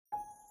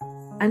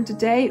and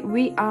today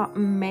we are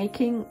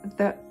making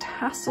the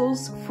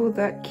tassels for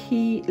the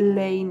key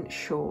lane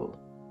shawl.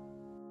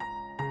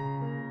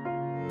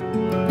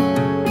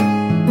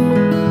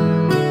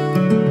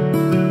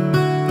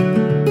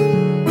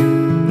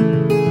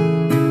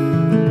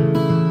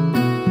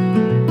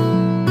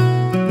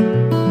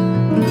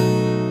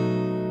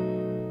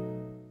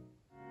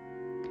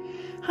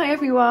 Hi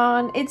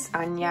everyone, it's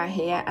Anja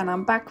here and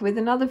I'm back with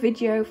another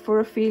video for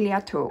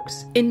Ophelia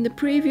Talks. In the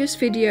previous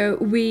video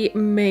we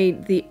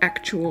made the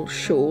actual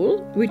shawl,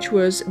 which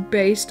was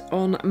based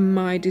on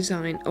my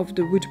design of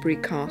the Woodbury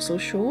Castle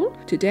shawl.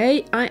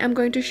 Today I am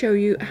going to show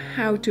you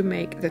how to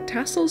make the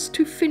tassels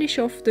to finish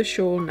off the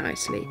shawl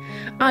nicely.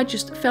 I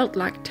just felt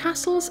like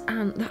tassels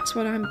and that's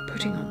what I'm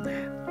putting on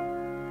there.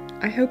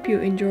 I hope you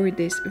enjoyed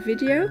this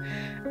video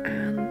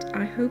and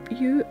I hope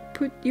you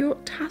put your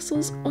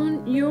tassels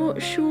on your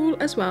shawl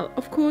as well.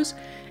 Of course,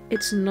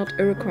 it's not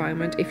a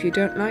requirement. If you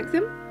don't like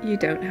them, you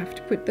don't have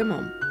to put them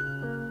on.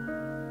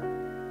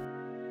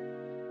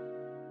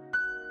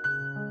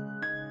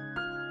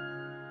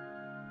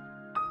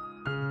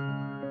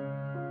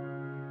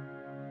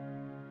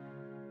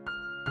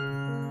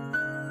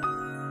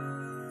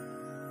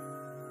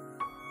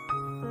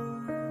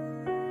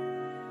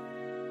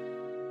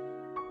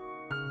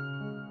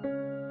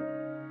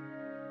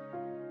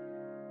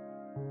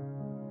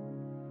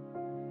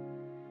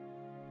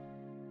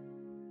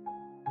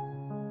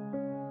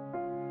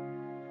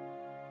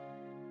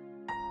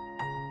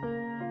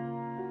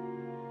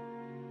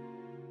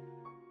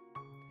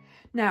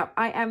 Now,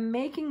 I am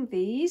making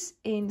these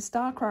in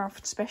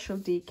Starcraft Special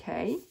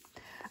DK.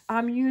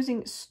 I'm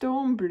using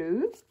Storm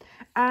Blue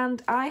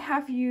and I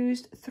have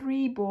used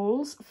 3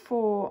 balls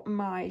for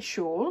my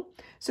shawl.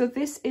 So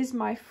this is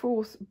my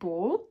 4th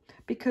ball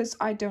because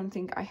I don't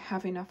think I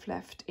have enough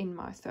left in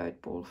my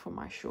 3rd ball for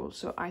my shawl.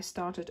 So I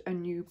started a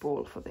new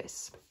ball for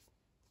this.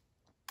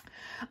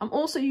 I'm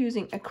also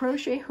using a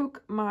crochet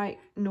hook, my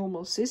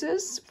normal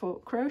scissors for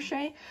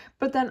crochet,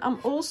 but then I'm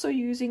also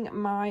using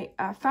my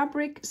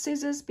fabric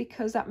scissors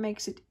because that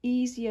makes it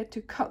easier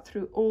to cut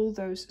through all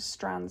those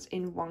strands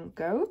in one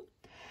go.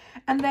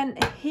 And then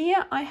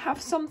here I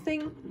have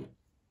something,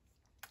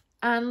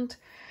 and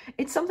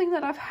it's something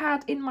that I've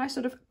had in my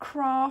sort of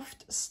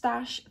craft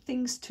stash,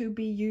 things to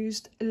be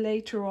used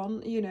later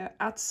on, you know,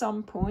 at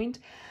some point.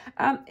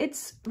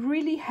 It's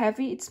really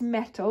heavy, it's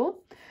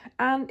metal,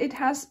 and it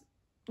has,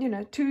 you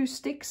know, 2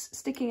 sticks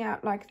sticking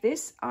out like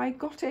this. I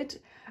got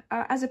it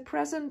as a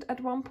present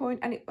at one point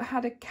and it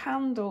had a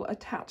candle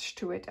attached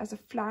to it as a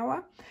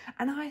flower,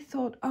 and I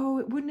thought,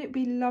 oh, wouldn't it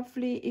be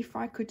lovely if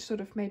I could sort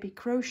of maybe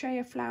crochet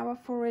a flower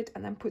for it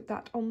and then put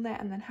that on there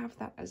and then have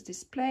that as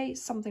display,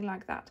 something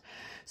like that.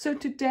 So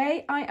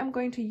today I am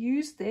going to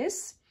use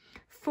this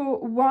for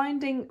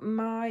winding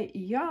my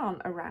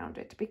yarn around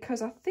it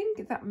because I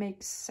think that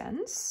makes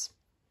sense.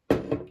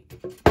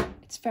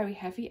 It's very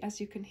heavy, as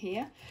you can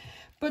hear.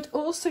 But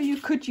also you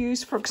could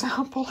use, for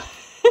example,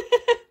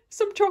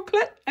 some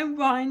chocolate and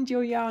wind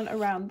your yarn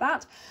around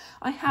that.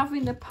 I have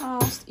in the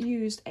past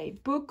used a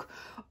book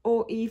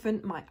or even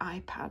my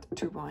iPad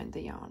to wind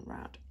the yarn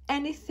around.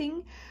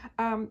 Anything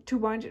to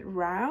wind it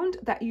round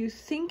that you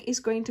think is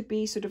going to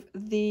be sort of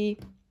the,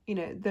 you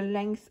know, the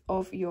length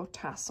of your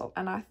tassel.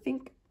 And I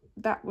think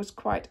that was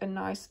quite a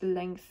nice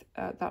length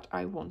that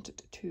I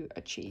wanted to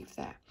achieve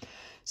there.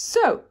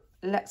 So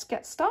let's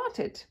get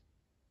started.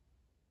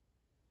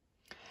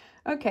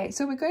 Okay,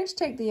 so we're going to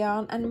take the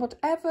yarn and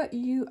whatever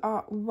you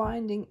are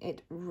winding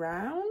it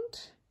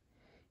round,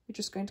 you're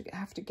just going to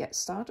have to get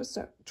started.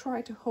 So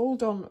try to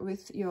hold on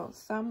with your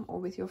thumb or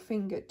with your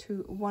finger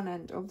to one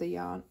end of the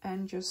yarn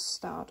and just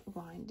start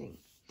winding.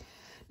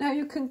 Now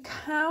you can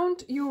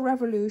count your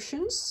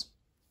revolutions.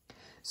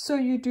 So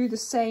you do the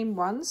same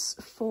ones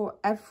for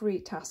every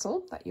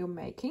tassel that you're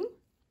making.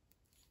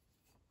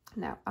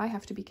 Now I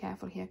have to be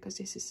careful here because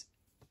this is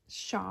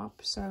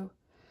sharp, so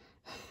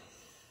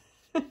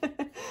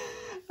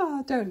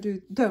oh,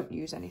 don't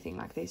use anything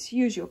like this.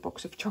 Use your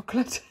box of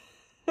chocolate.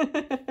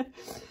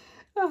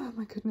 Oh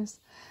my goodness.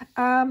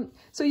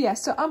 So yeah,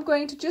 so I'm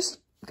going to just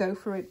go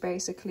for it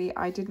basically.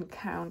 I didn't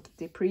count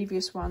the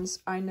previous ones.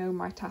 I know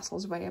my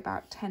tassels weigh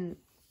about 10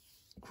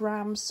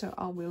 grams, so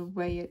I will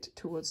weigh it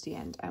towards the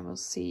end and we'll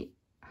see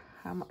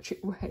how much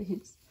it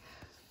weighs.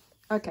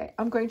 Okay,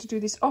 I'm going to do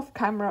this off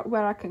camera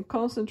where I can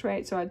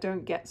concentrate so I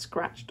don't get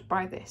scratched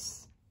by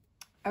this.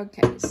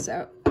 Okay,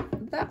 so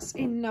that's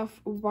enough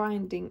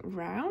winding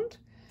round.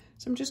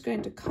 So I'm just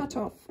going to cut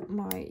off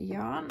my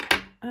yarn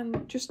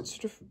and just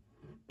sort of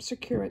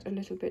secure it a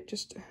little bit,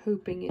 just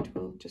hoping it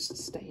will just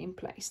stay in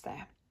place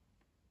there.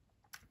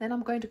 Then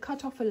I'm going to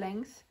cut off a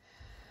length,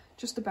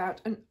 just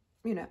about an,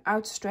 you know,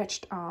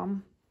 outstretched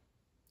arm,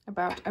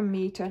 about 1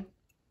 meter.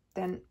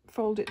 Then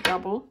fold it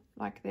double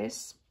like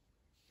this.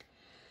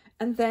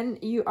 And then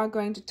you are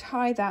going to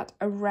tie that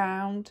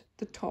around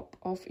the top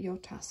of your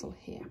tassel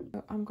here.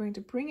 So I'm going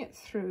to bring it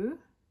through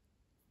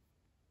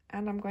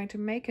and I'm going to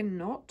make a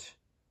knot.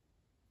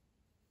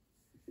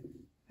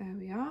 There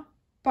we are.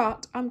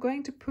 But I'm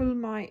going to pull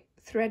my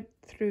thread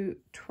through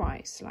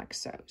twice like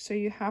so. So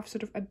you have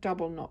sort of a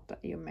double knot that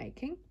you're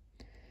making.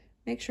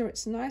 Make sure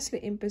it's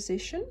nicely in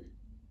position.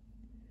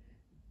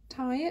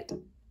 Tie it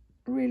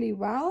really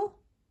well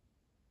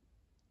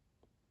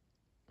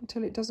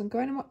until it doesn't go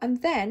anymore.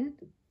 And then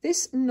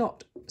this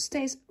knot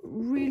stays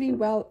really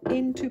well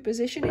into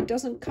position. It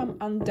doesn't come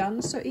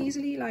undone so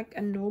easily like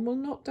a normal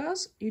knot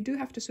does. You do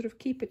have to sort of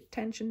keep it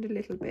tensioned a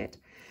little bit.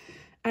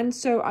 And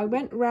so I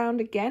went round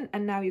again,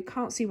 and now you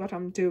can't see what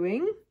I'm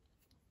doing.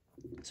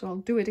 So I'll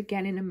do it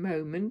again in a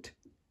moment,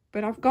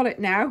 but I've got it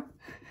now.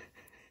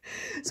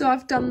 So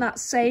I've done that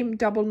same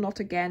double knot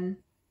again.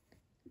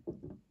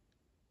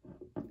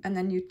 And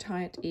then you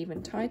tie it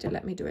even tighter.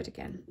 Let me do it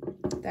again.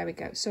 There we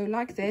go. So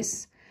like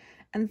this.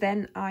 And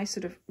then I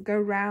sort of go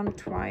round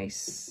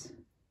twice.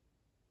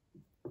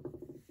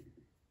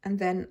 And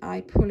then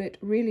I pull it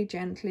really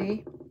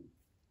gently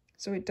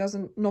so it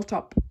doesn't knot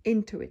up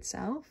into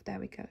itself. There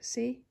we go.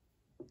 See?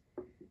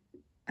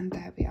 And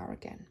there we are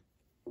again.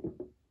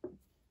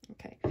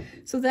 Okay.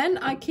 So then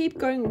I keep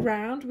going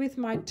round with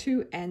my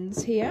two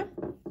ends here.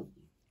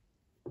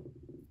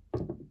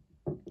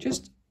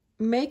 Just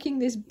making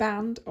this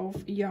band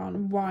of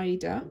yarn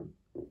wider.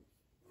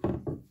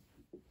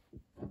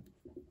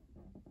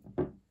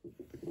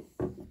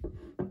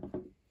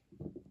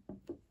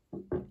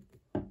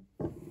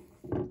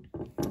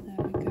 There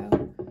we go.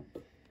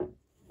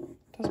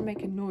 Does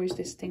make a noise,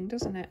 this thing,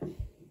 doesn't it?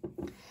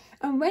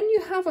 And when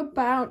you have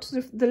about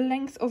the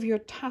length of your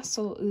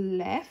tassel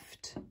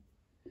left,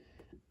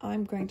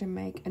 I'm going to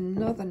make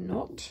another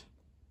knot.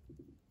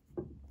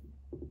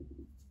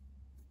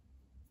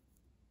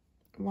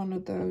 One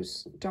of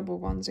those double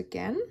ones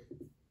again.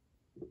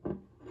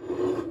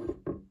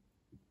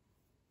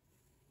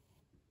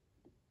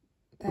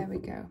 There we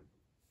go.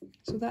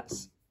 So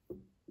that's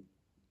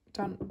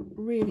done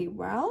really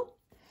well.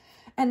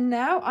 And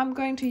now I'm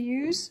going to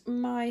use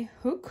my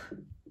hook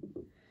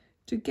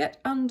to get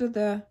under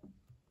the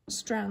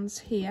strands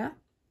here,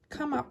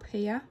 come up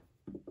here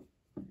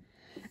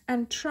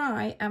and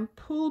try and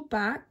pull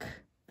back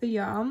the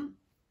yarn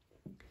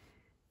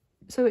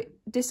so it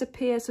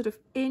disappears sort of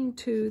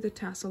into the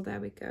tassel. There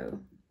we go.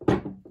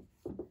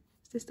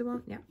 Is this the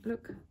one? Yeah,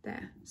 look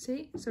there.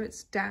 See? So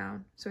it's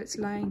down. So it's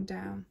lying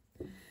down.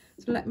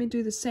 So let me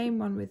do the same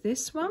one with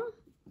this one.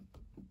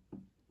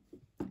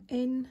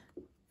 In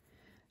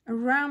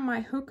around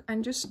my hook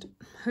and just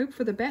hope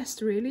for the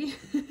best, really.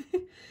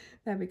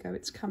 There we go.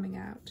 It's coming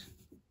out.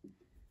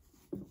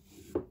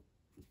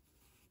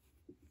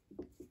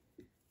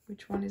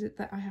 Which one is it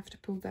that I have to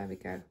pull? There we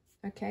go.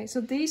 Okay, so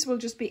these will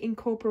just be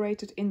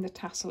incorporated in the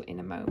tassel in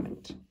a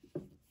moment.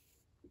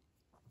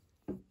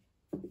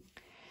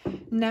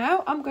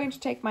 Now I'm going to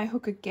take my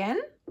hook again.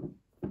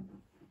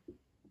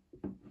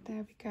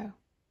 There we go.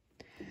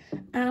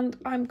 And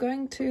I'm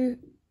going to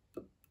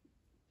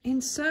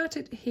insert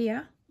it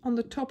here on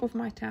the top of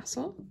my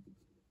tassel.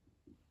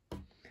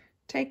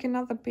 Take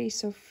another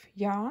piece of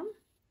yarn,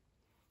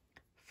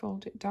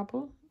 fold it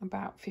double,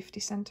 about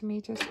 50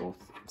 centimeters or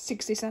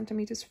 60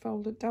 centimeters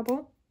folded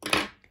double.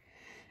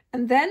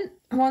 And then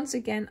once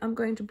again, I'm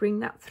going to bring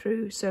that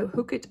through. So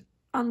hook it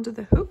under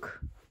the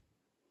hook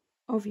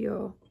of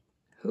your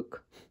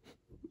hook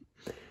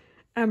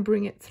and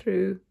bring it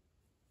through.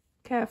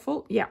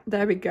 Careful. Yeah,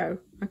 there we go.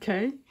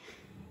 Okay.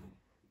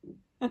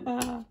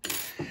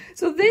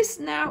 So this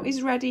now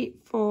is ready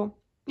for,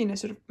 you know,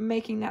 sort of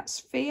making that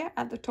sphere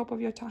at the top of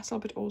your tassel,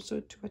 but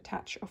also to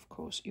attach, of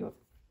course, your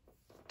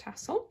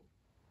tassel.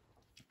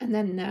 And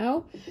then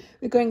now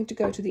we're going to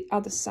go to the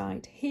other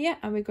side here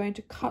and we're going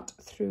to cut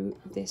through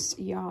this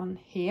yarn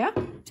here.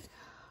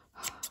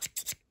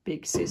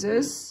 Big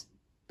scissors,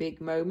 big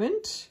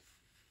moment.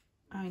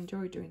 I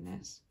enjoy doing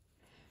this.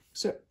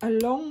 So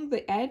along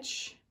the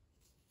edge,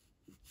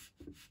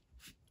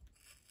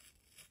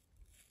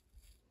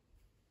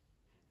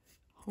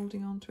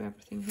 holding on to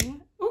everything here.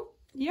 Oh,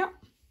 yeah.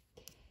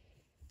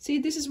 See,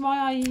 this is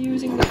why I'm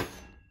using the...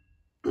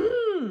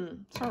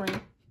 sorry.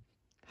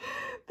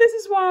 This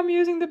is why I'm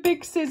using the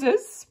big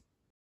scissors.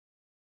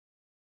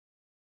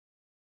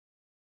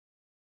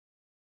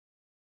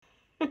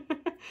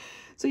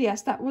 So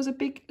yes, that was a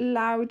big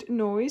loud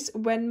noise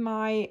when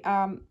my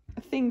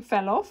thing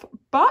fell off,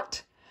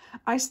 but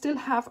I still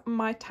have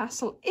my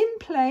tassel in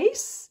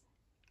place.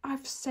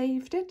 I've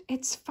saved it,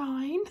 it's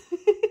fine.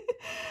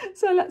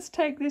 So let's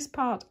take this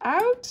part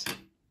out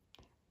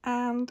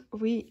and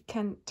we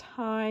can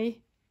tie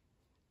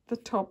the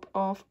top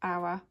of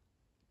our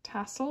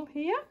tassel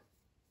here.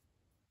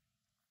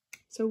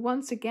 So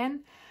once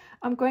again,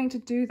 I'm going to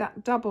do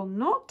that double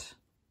knot.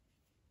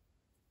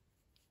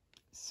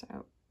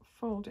 So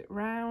fold it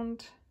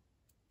round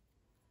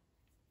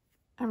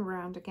and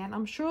round again.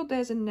 I'm sure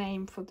there's a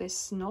name for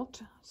this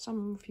knot.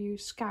 Some of you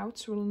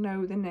scouts will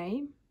know the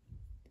name.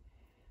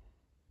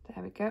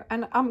 There we go.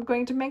 And I'm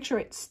going to make sure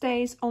it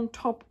stays on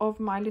top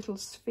of my little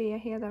sphere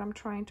here that I'm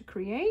trying to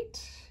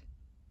create.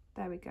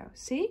 There we go.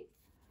 See?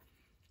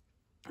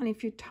 And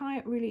if you tie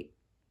it really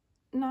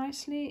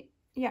nicely,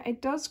 yeah,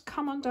 it does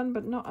come undone,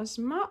 but not as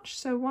much.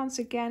 So once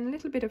again, a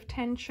little bit of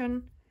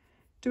tension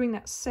doing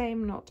that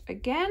same knot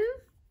again.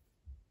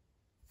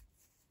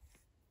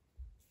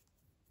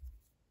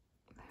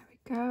 There we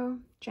go,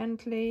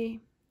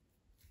 gently.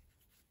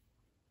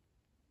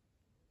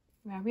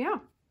 There we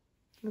are.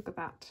 Look at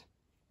that.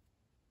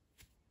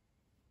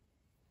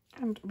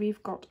 And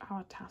we've got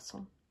our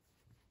tassel.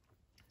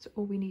 So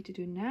all we need to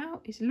do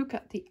now is look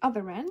at the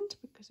other end,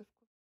 because of course,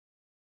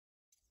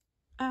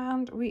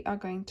 and we are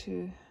going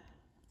to,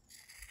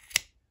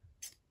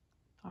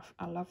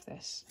 I love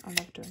this. I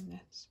love doing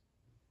this.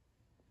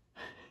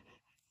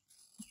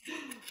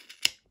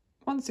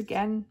 Once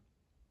again,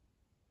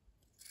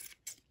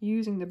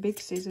 using the big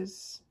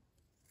scissors,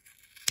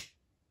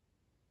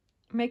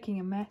 making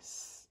a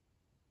mess.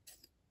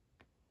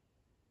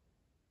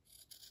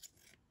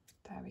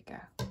 There we go.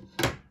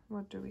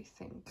 What do we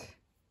think?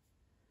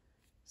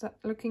 Is that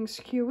looking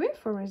skewy,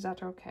 or is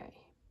that okay?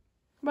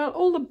 Well,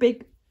 all the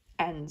big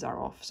ends are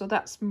off, so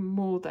that's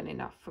more than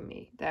enough for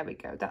me. There we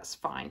go. That's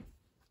fine.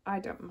 I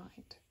don't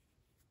mind.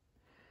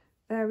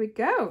 There we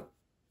go.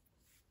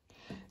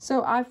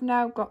 So I've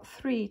now got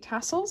 3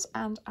 tassels,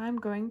 and I'm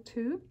going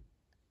to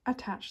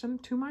attach them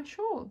to my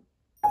shawl.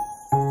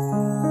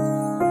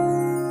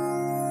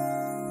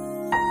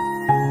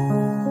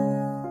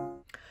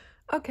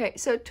 Okay,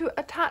 so to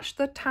attach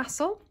the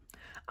tassel,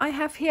 I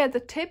have here the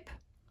tip.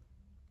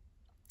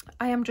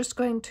 I am just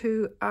going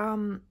to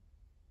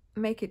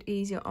make it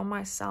easier on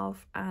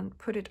myself and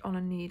put it on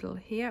a needle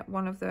here,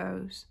 one of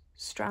those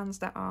strands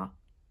that are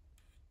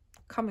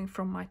coming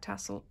from my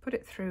tassel, put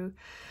it through,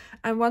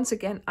 and once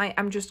again I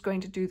am just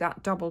going to do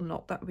that double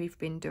knot that we've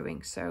been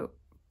doing. So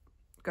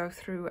go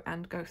through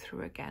and go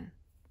through again,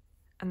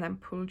 and then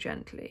pull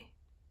gently.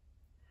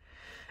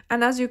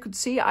 And as you could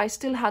see, I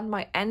still had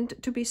my end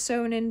to be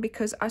sewn in,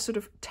 because I sort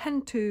of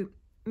tend to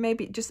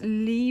maybe just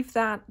leave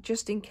that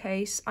just in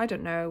case. I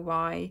don't know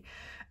why.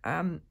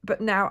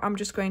 But now I'm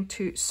just going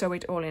to sew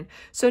it all in.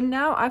 So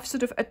now I've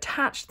sort of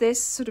attached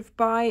this sort of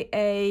by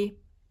a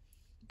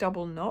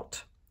double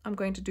knot. I'm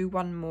going to do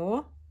one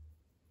more.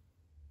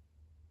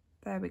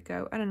 There we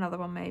go. And another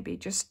one maybe.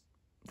 Just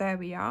there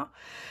we are.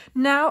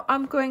 Now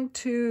I'm going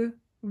to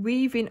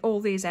weave in all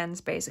these ends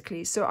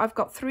basically. So I've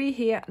got 3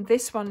 here,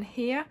 this one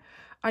here.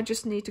 I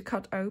just need to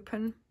cut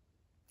open,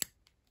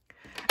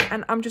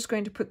 and I'm just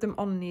going to put them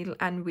on a needle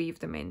and weave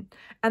them in.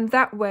 And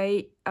that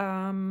way,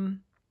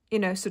 you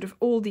know, sort of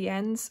all the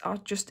ends are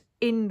just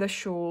in the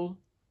shawl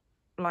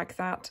like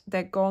that.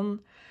 They're gone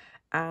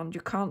and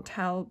you can't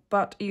tell,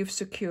 but you've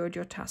secured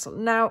your tassel.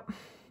 Now,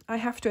 I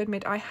have to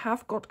admit, I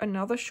have got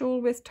another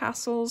shawl with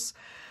tassels,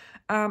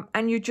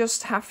 and you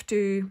just have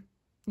to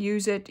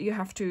use it. You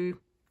have to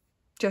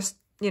just,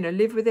 you know,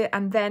 live with it.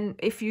 And then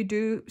if you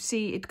do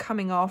see it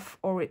coming off,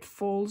 or it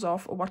falls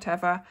off or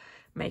whatever,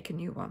 make a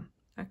new one.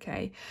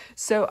 Okay,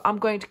 so I'm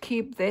going to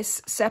keep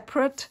this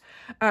separate,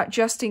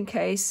 just in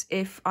case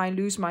if I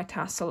lose my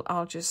tassel,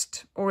 I'll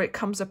just, or it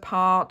comes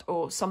apart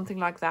or something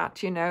like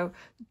that, you know,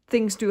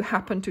 things do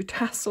happen to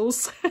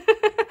tassels.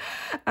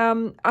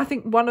 I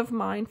think one of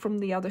mine from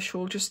the other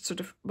shawl just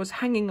sort of was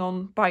hanging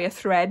on by a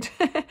thread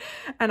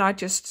and I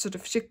just sort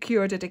of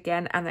secured it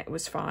again and it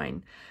was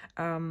fine.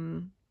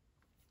 Haven't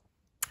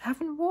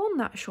worn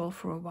that shawl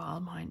for a while,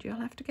 mind you.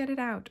 I'll have to get it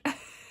out.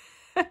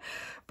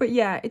 But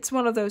yeah, it's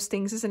one of those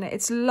things, isn't it?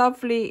 It's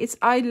lovely.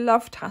 I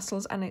love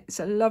tassels, and it's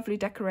a lovely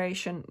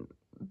decoration,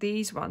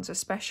 these ones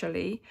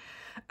especially.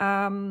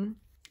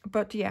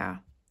 But yeah,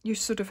 you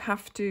sort of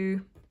have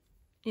to,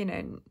 you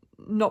know,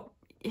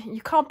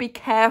 you can't be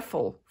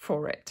careful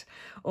for it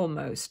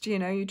almost, you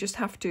know, you just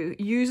have to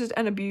use it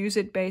and abuse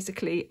it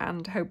basically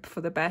and hope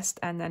for the best.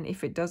 And then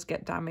if it does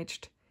get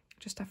damaged, you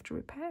just have to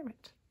repair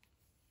it.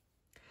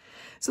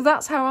 So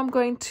that's how I'm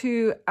going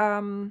to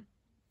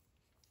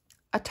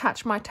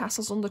attach my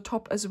tassels on the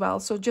top as well.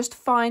 So just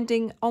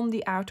finding on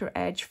the outer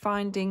edge,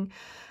 finding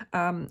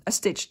a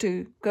stitch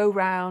to go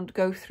round,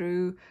 go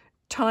through,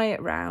 tie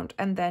it round,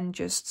 and then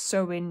just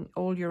sew in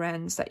all your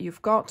ends that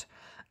you've got.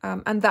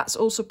 And that's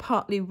also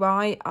partly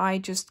why I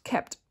just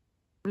kept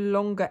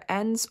longer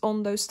ends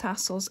on those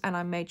tassels, and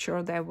I made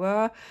sure there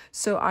were,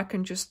 so I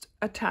can just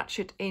attach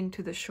it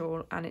into the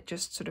shawl and it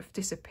just sort of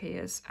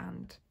disappears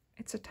and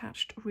it's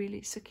attached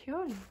really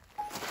securely.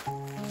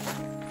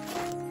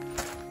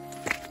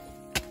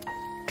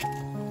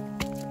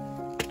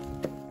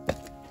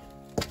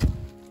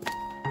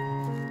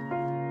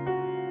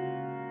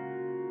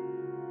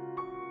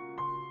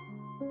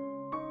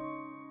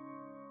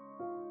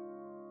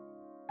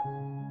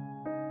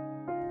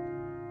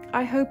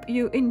 I hope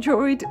you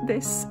enjoyed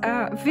this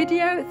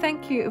video.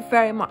 Thank you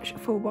very much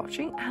for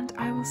watching, and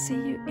I will see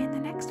you in the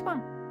next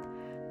one.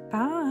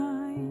 Bye.